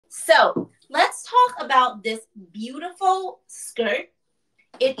So let's talk about this beautiful skirt.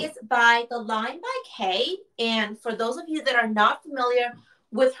 It is by the line by Kay. And for those of you that are not familiar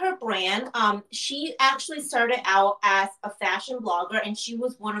with her brand, she actually started out as a fashion blogger, and she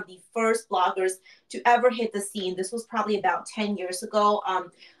was one of the first bloggers to ever hit the scene. This was probably about 10 years ago.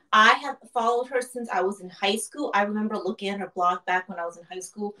 I have followed her since I was in high school. I remember looking at her blog back when I was in high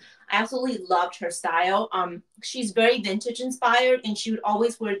school. I absolutely loved her style. She's very vintage inspired, and she would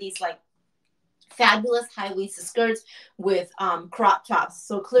always wear these like fabulous high-waisted skirts with crop tops.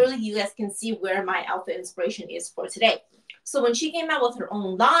 So clearly you guys can see where my outfit inspiration is for today. So when she came out with her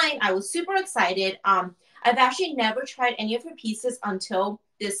own line, I was super excited. I've actually never tried any of her pieces until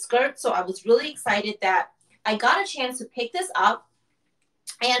this skirt. So I was really excited that I got a chance to pick this up.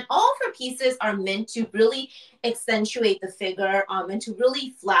 And all of her pieces are meant to really accentuate the figure and to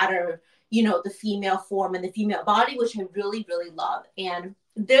really flatter, the female form and the female body, which I really, really love. And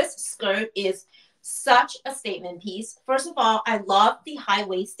this skirt is such a statement piece. First of all, I love the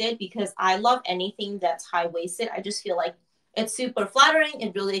high-waisted because I love anything that's high-waisted. I just feel like it's super flattering.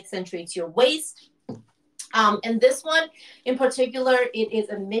 It really accentuates your waist. And this one in particular, it is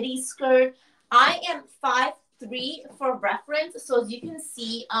a midi skirt. I am 5'3" for reference. So as you can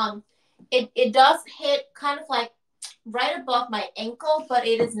see, it does hit kind of like right above my ankle, but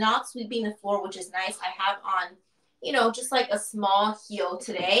it is not sweeping the floor, which is nice. I have on, just like a small heel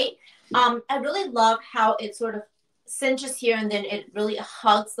today. I really love how it sort of cinches here and then it really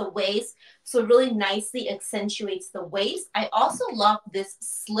hugs the waist. So it really nicely accentuates the waist. I also love this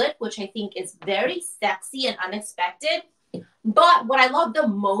slit, which I think is very sexy and unexpected. But what I love the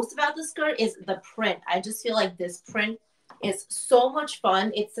most about this skirt is the print. I just feel like this print is so much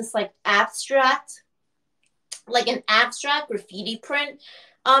fun. It's this like an abstract graffiti print.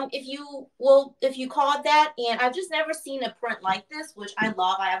 If you call it that. And I've just never seen a print like this, which I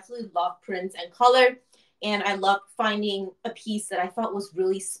love. I absolutely love prints and color. And I love finding a piece that I thought was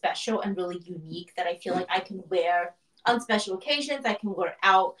really special and really unique that I feel like I can wear on special occasions. I can wear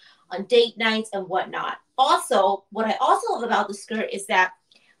out on date nights and whatnot. Also, what I also love about the skirt is that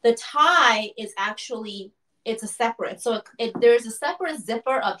the tie is actually, it's a separate. So there's a separate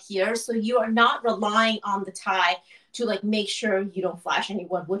zipper up here. So you are not relying on the tie to like make sure you don't flash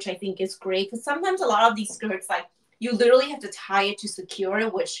anyone, which I think is great. Because sometimes a lot of these skirts, like you literally have to tie it to secure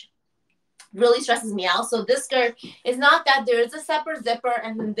it, which really stresses me out. So this skirt is not that. There is a separate zipper,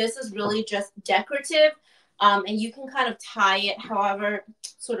 and then this is really just decorative. And you can kind of tie it however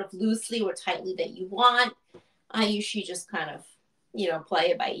sort of loosely or tightly that you want. I usually just kind of,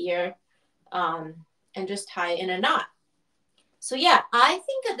 play it by ear and just tie it in a knot. So yeah, I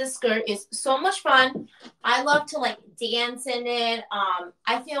think that this skirt is so much fun. I love to like dance in it.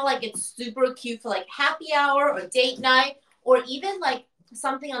 I feel like it's super cute for like happy hour or date night or even like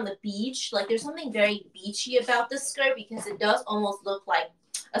something on the beach. Like there's something very beachy about this skirt because it does almost look like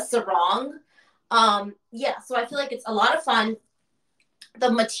a sarong. Yeah, so I feel like it's a lot of fun.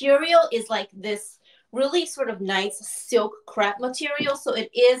 The material is like this really sort of nice silk crepe material. So it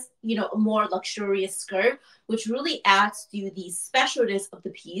is, a more luxurious skirt, which really adds to the specialness of the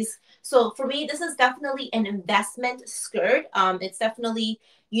piece. So for me, this is definitely an investment skirt. It's definitely,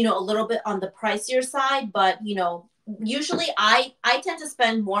 a little bit on the pricier side, but, usually I tend to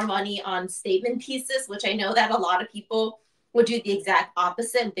spend more money on statement pieces, which I know that a lot of people would do the exact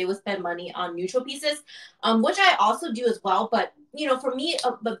opposite. They would spend money on neutral pieces, which I also do as well. But, for me,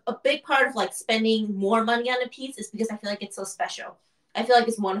 a big part of like spending more money on a piece is because I feel like it's so special. I feel like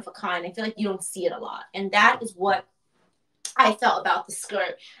it's one of a kind. I feel like you don't see it a lot. And that is what I felt about the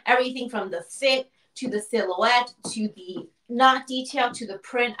skirt. Everything from the fit to the silhouette to the knot detail to the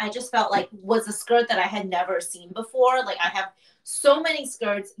print, I just felt like was a skirt that I had never seen before. Like I have so many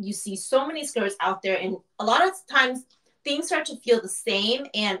skirts. You see so many skirts out there. And a lot of times things start to feel the same.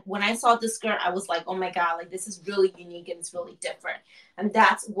 And when I saw this skirt, I was like, oh my God, like this is really unique and it's really different. And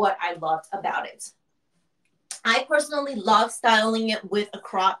that's what I loved about it. I personally love styling it with a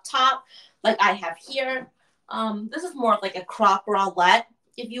crop top like I have here. This is more like a crop bralette,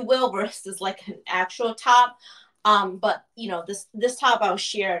 if you will, versus like an actual top. But this top I'll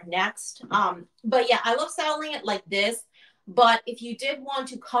share next. But yeah, I love styling it like this. But if you did want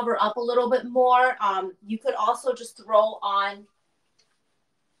to cover up a little bit more, you could also just throw on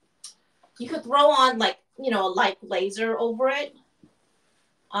like, a light blazer over it.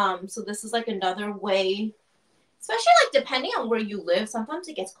 So this is like another way, especially like depending on where you live, sometimes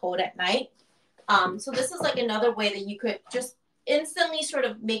it gets cold at night. So this is like another way that you could just instantly sort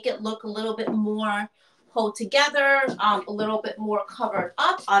of make it look a little bit more pulled together, a little bit more covered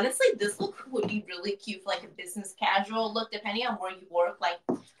up. Honestly, this look would be really cute for like a business casual look, depending on where you work. Like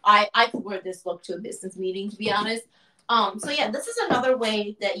I could wear this look to a business meeting, to be honest. So yeah, this is another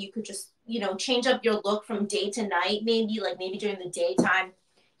way that you could just, change up your look from day to night. Maybe during the daytime,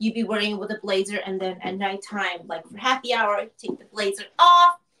 you'd be wearing it with a blazer, and then at nighttime, like for happy hour, take the blazer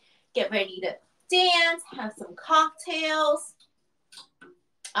off, get ready to dance, have some cocktails.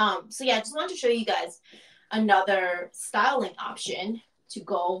 So yeah, I just wanted to show you guys another styling option to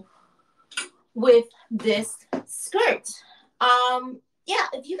go with this skirt. Yeah,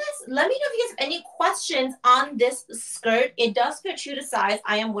 if you guys, let me know if you guys have any questions on this skirt. It does fit true to size.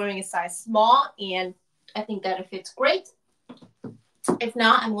 I am wearing a size small, and I think that it fits great. If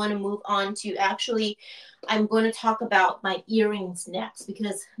not, I'm going to move on to I'm going to talk about my earrings next,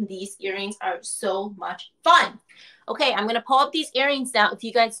 because these earrings are so much fun. Okay, I'm going to pull up these earrings now. If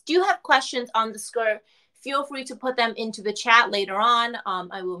you guys do have questions on the skirt, feel free to put them into the chat later on.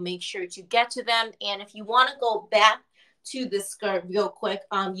 I will make sure to get to them. And if you want to go back to the skirt real quick,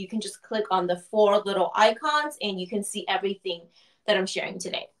 you can just click on the 4 little icons and you can see everything that I'm sharing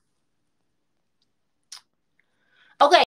today. Okay.